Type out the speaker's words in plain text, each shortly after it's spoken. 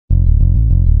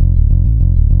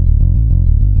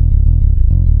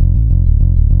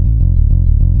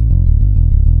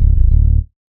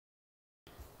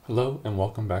Hello and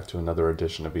welcome back to another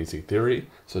edition of Easy Theory.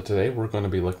 So today we're going to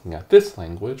be looking at this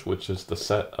language, which is the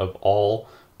set of all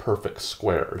perfect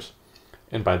squares.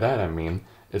 And by that I mean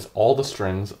is all the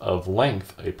strings of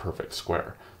length a perfect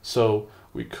square. So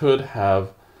we could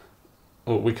have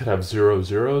zero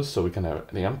zeros, so we can have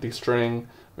the empty string,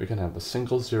 we can have a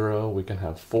single zero, we can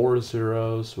have 4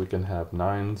 zeros, we can have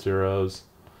 9 zeros,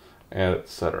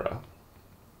 etc.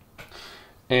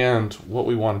 And what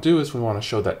we want to do is we want to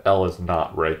show that L is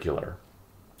not regular.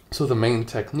 So the main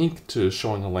technique to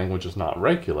showing a language is not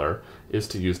regular is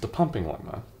to use the pumping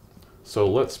lemma. So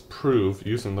let's prove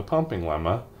using the pumping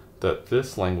lemma that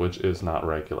this language is not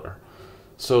regular.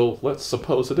 So let's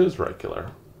suppose it is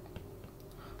regular.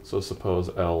 So suppose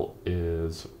L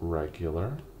is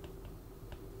regular.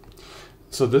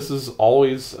 So this is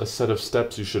always a set of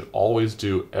steps you should always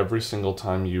do every single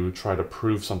time you try to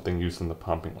prove something using the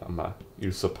pumping lemma.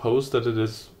 You suppose that it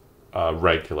is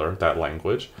regular, that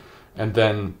language, and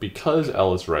then because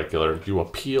L is regular, you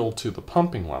appeal to the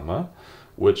pumping lemma,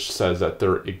 which says that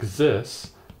there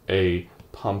exists a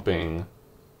pumping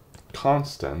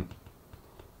constant,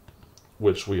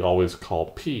 which we always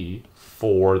call P,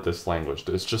 for this language.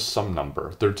 It's just some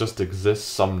number. There just exists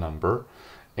some number,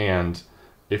 and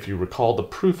if you recall the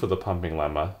proof of the pumping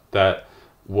lemma, that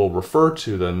will refer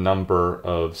to the number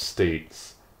of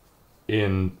states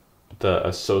in the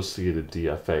associated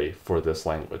DFA for this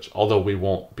language. Although we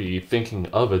won't be thinking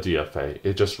of a DFA,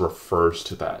 it just refers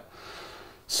to that.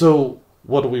 So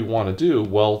what do we want to do?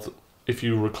 Well, if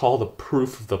you recall the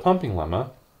proof of the pumping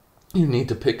lemma, you need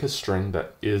to pick a string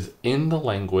that is in the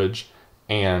language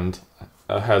and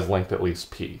has length at least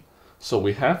P. So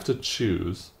we have to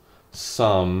choose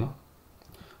some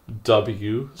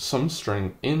some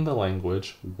string in the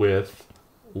language with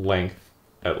length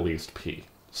at least P.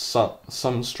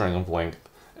 Some string of length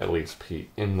at least P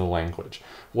in the language.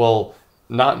 Well,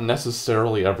 not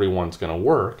necessarily everyone's going to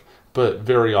work, but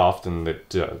very often it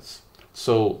does.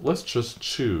 So let's just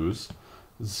choose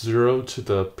 0 to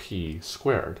the P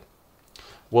squared.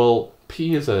 Well,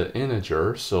 P is an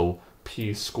integer, so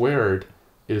P squared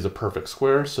is a perfect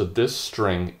square, so this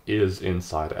string is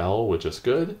inside L, which is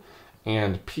good.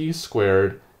 And P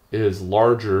squared is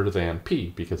larger than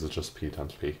P because it's just P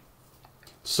times P.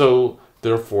 So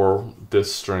therefore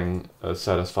this string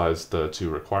satisfies the two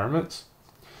requirements.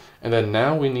 And then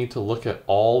now we need to look at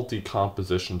all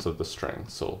decompositions of the string.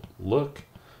 So look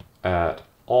at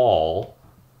all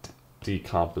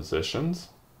decompositions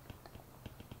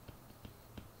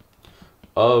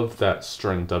of that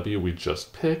string W we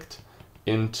just picked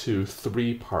into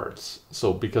 3 parts.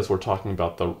 So because we're talking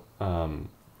about the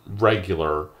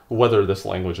regular, whether this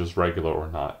language is regular or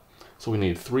not. So we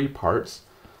need 3 parts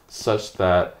such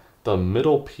that the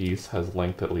middle piece has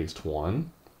length at least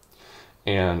 1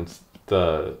 and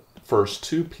the first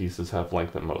 2 pieces have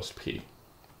length at most P.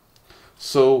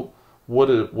 So what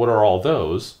are all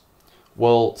those?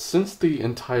 Well, since the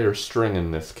entire string in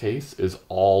this case is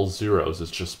all zeros, it's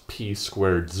just P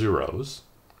squared zeros,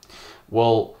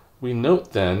 well, we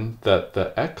note then that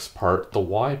the X part, the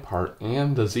Y part,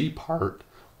 and the Z part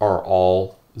are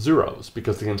all zeros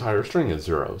because the entire string is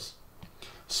zeros.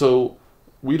 So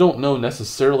we don't know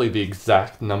necessarily the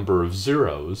exact number of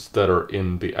zeros that are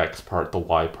in the X part, the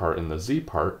Y part, and the Z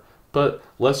part, but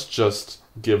let's just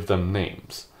give them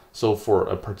names. So for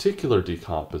a particular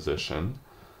decomposition,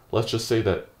 let's just say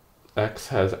that X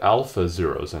has alpha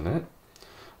zeros in it.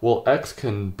 Well, X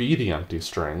can be the empty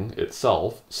string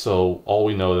itself, so all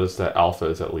we know is that alpha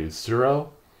is at least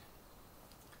 0,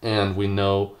 and we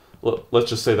know, let's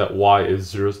just say that Y is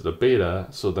 0 to the beta,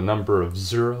 so the number of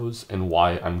zeros in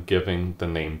Y I'm giving the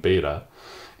name beta,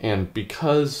 and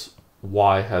because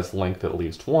Y has length at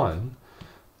least 1,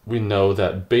 we know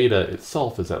that beta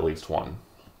itself is at least 1,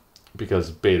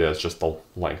 because beta is just the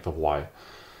length of Y.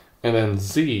 And then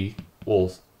Z,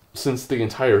 well, since the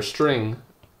entire string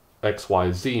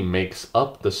XYZ makes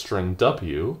up the string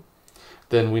W,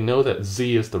 then we know that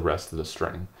Z is the rest of the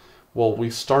string. Well, we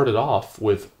started off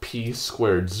with P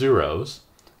squared zeros.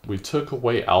 We took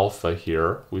away alpha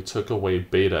here. We took away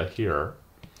beta here.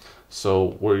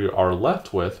 So we are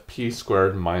left with P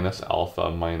squared minus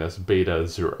alpha minus beta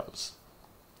zeros.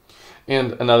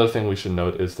 And another thing we should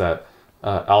note is that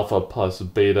alpha plus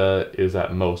beta is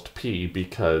at most P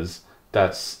because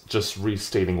that's just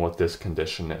restating what this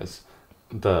condition is.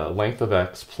 The length of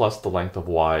X plus the length of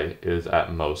Y is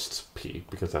at most P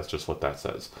because that's just what that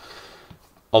says.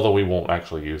 Although we won't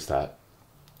actually use that.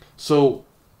 So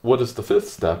what is the 5th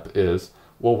step is,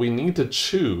 well, we need to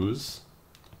choose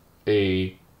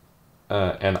an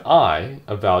I,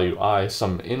 a value I,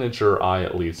 some integer I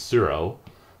at least 0,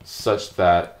 such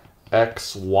that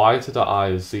x, y to the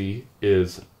I, z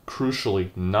is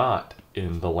crucially not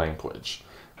in the language.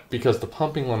 Because the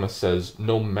pumping lemma says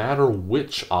no matter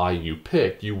which I you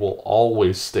pick, you will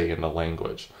always stay in the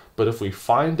language. But if we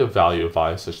find a value of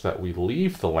I such that we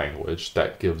leave the language,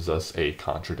 that gives us a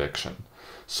contradiction.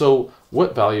 So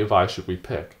what value of I should we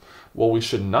pick? Well, we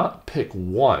should not pick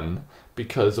 1,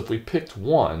 because if we picked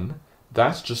 1,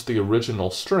 that's just the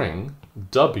original string,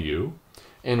 W,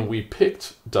 and we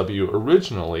picked W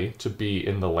originally to be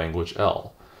in the language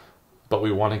L. But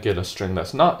we want to get a string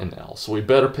that's not in L, so we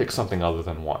better pick something other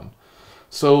than 1.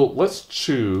 So let's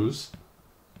choose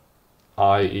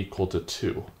I equal to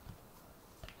 2.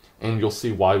 And you'll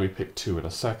see why we picked 2 in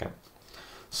a second.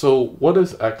 So what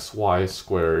is xy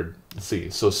squared z?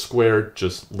 So squared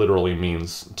just literally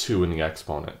means 2 in the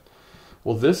exponent.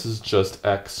 Well, this is just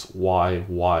x, y,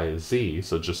 y, z,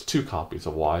 so just 2 copies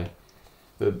of y.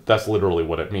 That's literally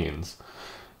what it means.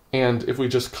 And if we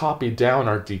just copy down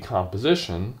our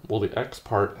decomposition, well, the x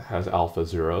part has alpha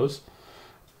zeros.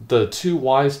 The two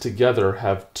y's together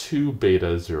have 2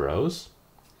 beta zeros.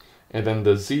 And then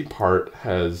the z part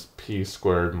has p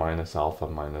squared minus alpha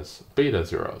minus beta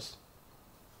zeros.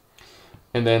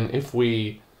 And then if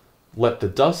we let the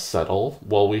dust settle,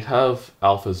 well, we have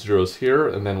alpha zeros here,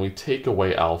 and then we take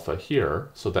away alpha here,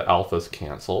 so the alphas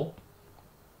cancel.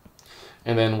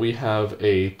 And then we have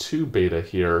a 2 beta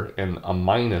here and a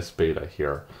minus beta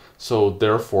here. So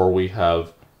therefore we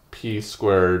have p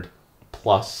squared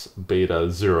plus beta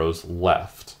zeros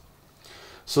left.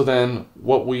 So then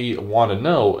what we want to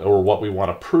know, or what we want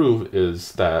to prove,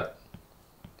 is that,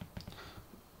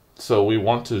 so we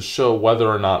want to show whether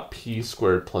or not p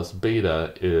squared plus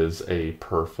beta is a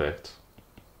perfect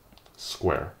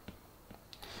square.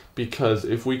 Because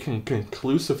if we can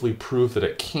conclusively prove that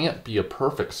it can't be a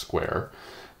perfect square,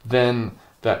 then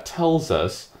that tells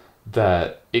us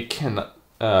that it can,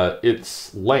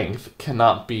 its length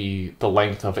cannot be the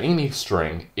length of any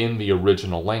string in the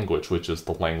original language, which is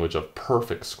the language of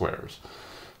perfect squares.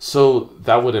 So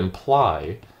that would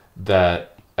imply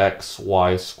that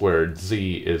xy squared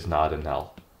z is not an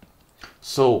L.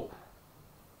 So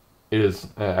it is,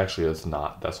 actually it's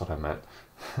not, that's what I meant.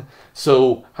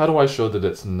 So how do I show that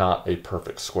it's not a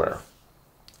perfect square?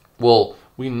 Well,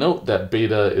 we note that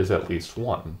beta is at least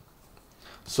 1.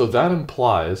 So that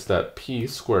implies that p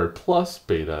squared plus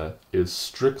beta is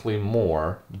strictly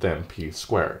more than p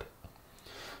squared.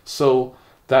 So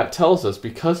that tells us,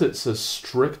 because it's a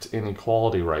strict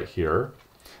inequality right here,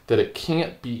 that it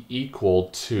can't be equal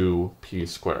to p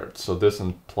squared. So this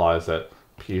implies that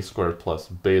p squared plus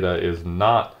beta is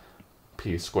not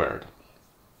p squared.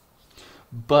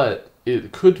 But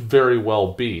it could very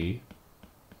well be,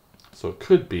 so it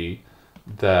could be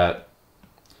that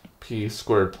p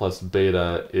squared plus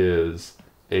beta is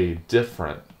a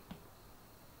different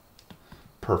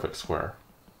perfect square,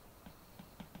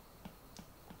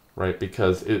 right?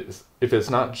 Because if it's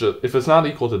not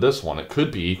equal to this one, it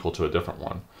could be equal to a different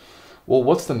one. Well,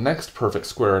 what's the next perfect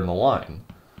square in the line?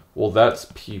 Well,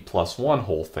 that's p plus 1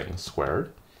 whole thing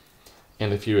squared.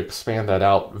 And if you expand that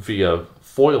out via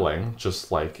foiling,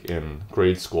 just like in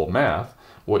grade school math,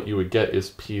 what you would get is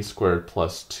p squared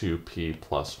plus 2p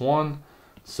plus 1.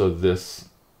 So this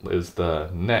is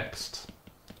the next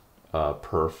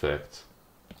perfect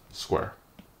square.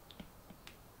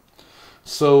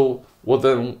 So, well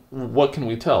then, what can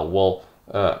we tell? Well,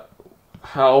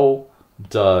 how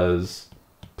does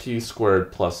p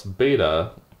squared plus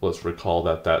beta, let's recall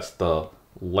that that's the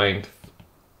length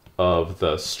of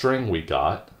the string we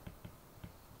got,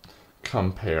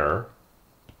 compare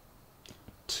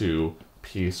to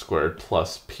p squared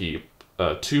plus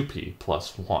 2p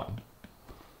plus 1,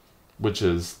 which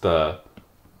is the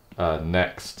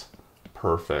next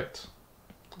perfect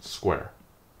square.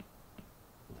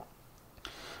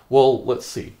 Well, let's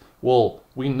see. Well,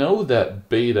 we know that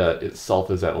beta itself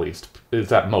is at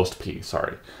most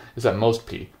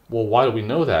p. Well, why do we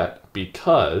know that?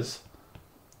 Because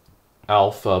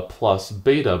alpha plus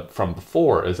beta from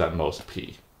before is at most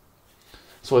p.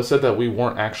 So I said that we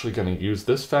weren't actually going to use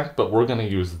this fact, but we're going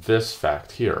to use this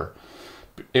fact here.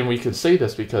 And we can say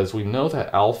this because we know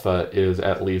that alpha is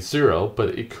at least 0,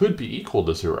 but it could be equal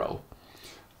to 0.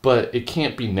 But it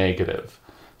can't be negative.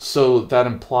 So that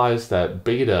implies that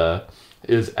beta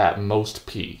is at most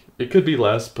p. It could be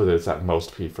less, but it's at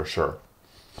most p for sure.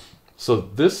 So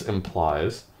this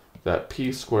implies that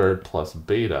p squared plus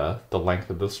beta, the length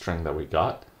of the string that we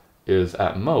got, is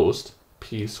at most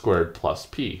p squared plus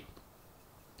p.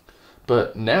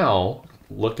 But now,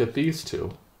 look at these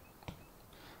two.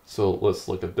 So let's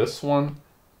look at this one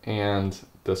and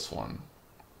this one.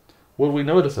 What do we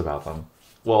notice about them?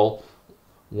 Well,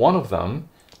 one of them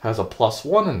has a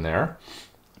 +1 in there,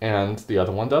 and the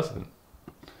other one doesn't.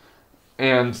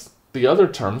 And the other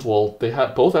terms, well, they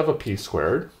both have a p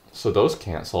squared, so those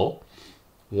cancel.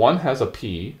 One has a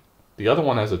p, the other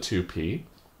one has a 2p,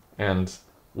 and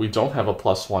we don't have a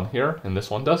 +1 here, and this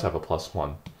one does have a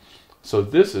 +1. So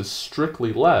this is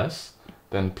strictly less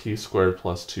than p squared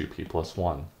plus 2p plus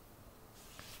 1.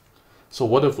 So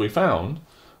what have we found?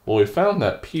 Well, we found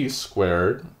that p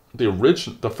squared,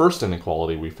 the first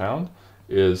inequality we found,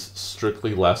 is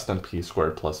strictly less than p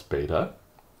squared plus beta.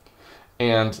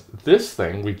 And this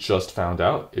thing we just found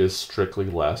out is strictly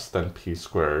less than p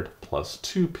squared plus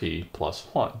 2p plus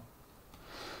 1.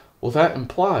 Well, that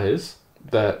implies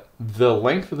that the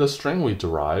length of the string we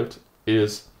derived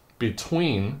is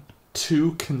between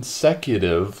two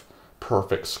consecutive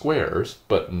perfect squares,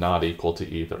 but not equal to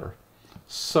either.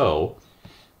 So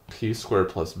p squared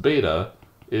plus beta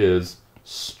is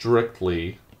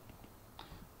strictly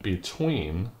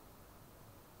between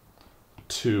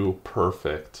two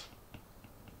perfect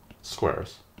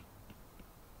squares.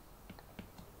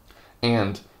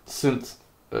 And since,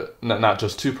 not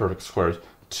just two perfect squares,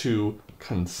 two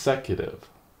consecutive,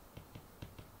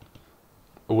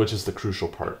 which is the crucial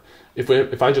part.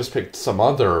 If I just picked some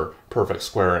other perfect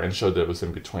square and showed that it was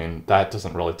in between, that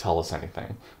doesn't really tell us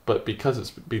anything. But because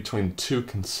it's between two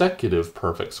consecutive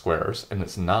perfect squares and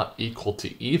it's not equal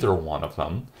to either one of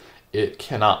them, it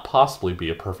cannot possibly be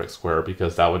a perfect square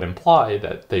because that would imply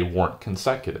that they weren't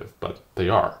consecutive, but they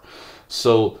are.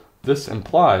 So this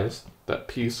implies that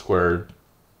p squared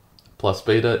plus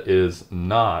beta is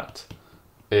not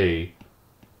a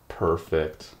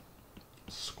perfect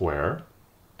square,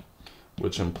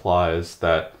 which implies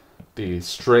that the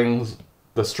string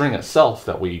itself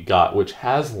that we got, which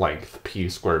has length p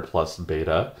squared plus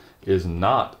beta, is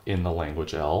not in the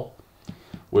language L,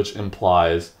 which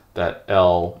implies that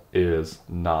L is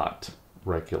not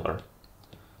regular.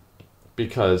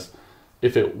 Because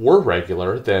if it were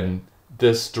regular, then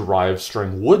this derived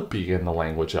string would be in the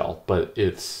language L, but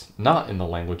it's not in the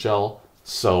language L,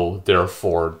 so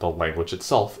therefore the language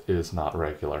itself is not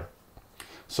regular.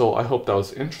 So I hope that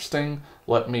was interesting.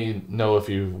 Let me know if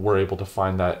you were able to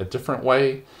find that a different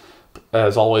way.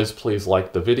 As always, please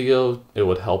like the video. It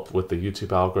would help with the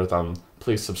YouTube algorithm.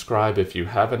 Please subscribe if you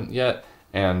haven't yet.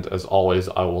 And as always,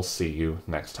 I will see you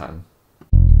next time.